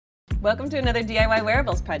Welcome to another DIY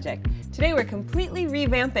wearables project. Today we're completely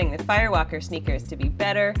revamping the Firewalker sneakers to be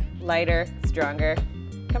better, lighter, stronger.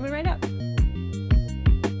 Coming right up.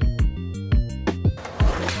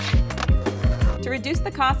 To reduce the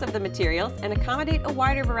cost of the materials and accommodate a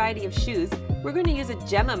wider variety of shoes, we're going to use a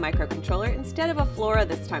GEMMA microcontroller instead of a Flora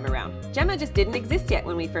this time around. GEMMA just didn't exist yet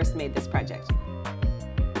when we first made this project.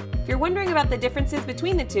 If you're wondering about the differences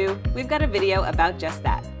between the two, we've got a video about just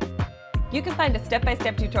that. You can find a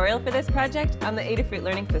step-by-step tutorial for this project on the Adafruit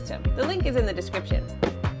learning system. The link is in the description.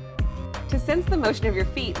 To sense the motion of your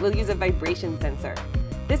feet, we'll use a vibration sensor.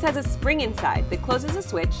 This has a spring inside that closes a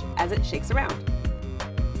switch as it shakes around.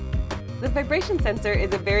 The vibration sensor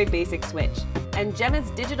is a very basic switch, and GEMMA's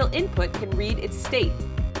digital input can read its state.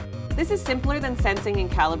 This is simpler than sensing and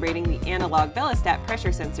calibrating the analog Velostat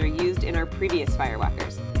pressure sensor used in our previous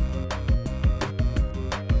Firewalkers.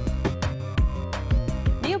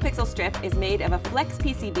 NeoPixel strip is made of a flex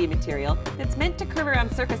PCB material that's meant to curve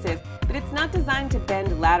around surfaces, but it's not designed to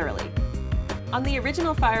bend laterally. On the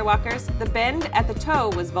original Firewalkers, the bend at the toe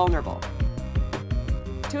was vulnerable.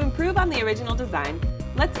 To improve on the original design,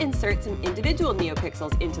 let's insert some individual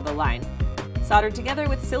NeoPixels into the line, soldered together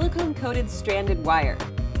with silicone-coated stranded wire.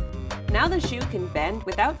 Now the shoe can bend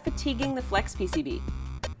without fatiguing the flex PCB.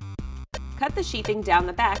 Cut the sheathing down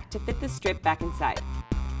the back to fit the strip back inside.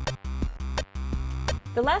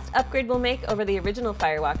 The last upgrade we'll make over the original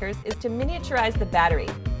Firewalkers is to miniaturize the battery.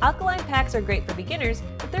 Alkaline packs are great for beginners,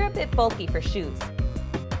 but they're a bit bulky for shoes.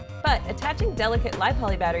 But attaching delicate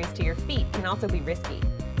lipoly batteries to your feet can also be risky.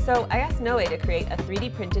 So I asked Noe to create a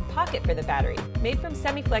 3D printed pocket for the battery, made from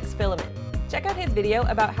semi-flex filament. Check out his video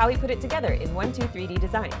about how he put it together in 123D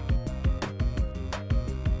Design.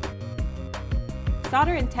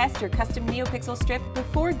 Solder and test your custom NeoPixel strip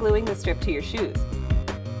before gluing the strip to your shoes.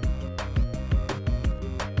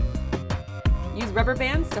 Use rubber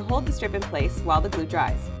bands to hold the strip in place while the glue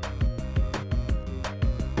dries.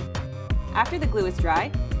 After the glue is dry,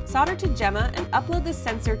 solder to GEMMA and upload the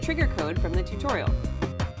sensor trigger code from the tutorial.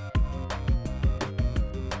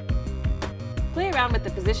 Play around with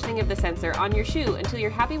the positioning of the sensor on your shoe until you're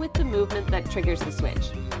happy with the movement that triggers the switch.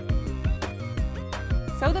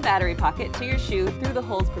 Sew the battery pocket to your shoe through the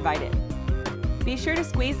holes provided. Be sure to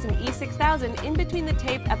squeeze some E6000 in between the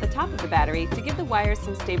tape at the top of the battery to give the wires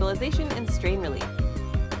some stabilization and strain relief.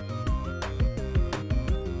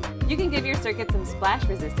 You can give your circuit some splash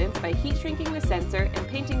resistance by heat shrinking the sensor and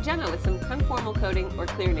painting GEMMA with some conformal coating or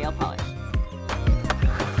clear nail polish.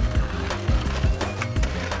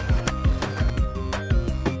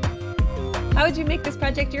 How would you make this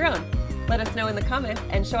project your own? Let us know in the comments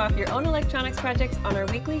and show off your own electronics projects on our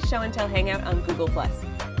weekly Show and Tell Hangout on Google+.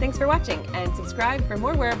 Thanks for watching, and subscribe for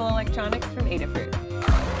more wearable electronics from Adafruit.